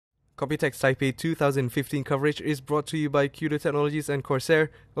Computex Taipei 2015 coverage is brought to you by Cougar Technologies and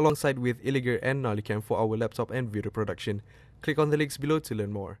Corsair, alongside with Illiger and Nalicam for our laptop and video production. Click on the links below to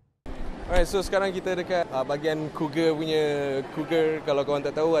learn more. Alright, so sekarang kita dekat bahagian Cougar punya. Cougar, kalau korang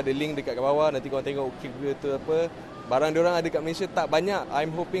tak tahu, ada link dekat bawah. Nanti korang tengok Cougar tu apa. Barang diorang ada kat Malaysia tak banyak. I'm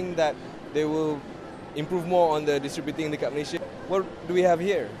hoping that they will improve more on the distributing dekat Malaysia. What do we have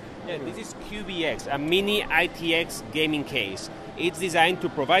here? Yeah, this is QBX, a mini ITX gaming case. It's designed to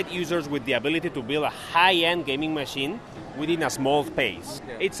provide users with the ability to build a high-end gaming machine within a small space.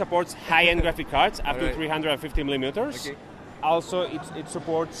 Okay. It supports high-end graphic cards up to 350 millimeters. Okay. Also, it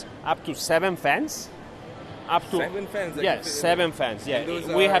supports up to 7 fans. Up to 7 fans? Yeah, 7 fans. Yeah,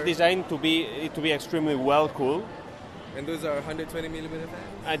 we have designed to be extremely well cooled. And those are 120 millimeter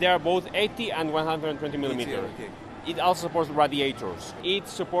fans? They are both 80 and 120 millimeter. Okay. It also supports radiators. It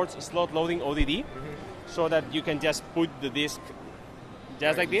supports slot loading ODD, so that you can just put the disc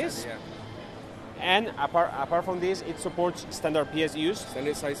just like this. Yeah. And apart from this, it supports standard PSUs.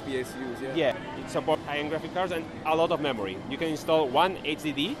 Standard size PSUs, yeah. Yeah, it supports high-end graphic cards and a lot of memory. You can install one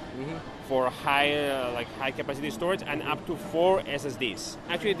HDD for high capacity storage and up to 4 SSDs.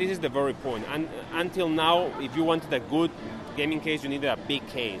 Actually, this is the very point. And until now, if you wanted a good gaming case, you needed a big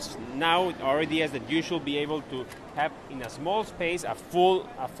case. Now it already has that you should be able to have in a small space a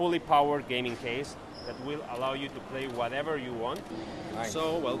fully powered gaming case that will allow you to play whatever you want. Nice.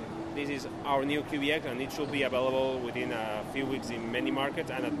 So, well, this is our new QBX, and it should be available within a few weeks in many markets,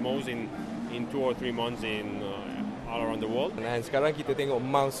 and at most in 2 or 3 months in all around the world. Dan sekarang kita tengok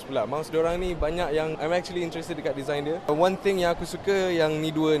mouse pula. Mouse diorang ni banyak yang I'm actually interested dekat design dia. One thing yang aku suka yang ni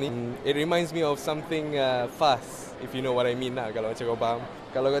dua ni, it reminds me of something fast, if you know what I mean lah, kalau macam kau faham.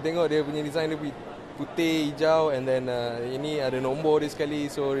 Kalau kau tengok dia punya design dia putih, hijau, and then ini ada nombor dia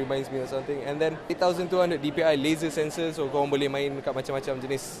sekali, so reminds me of something. And then 8200 DPI laser sensor, so korang boleh main kat macam-macam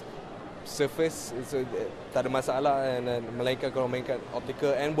jenis surface, so tak ada masalah. And melainkan korang main kat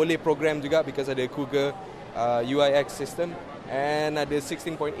optical, and boleh program juga because ada Cougar UIX system, and ada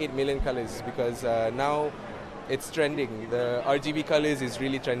 16.8 million colors because now it's trending. The RGB colors is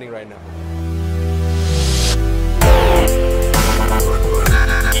really trending right now.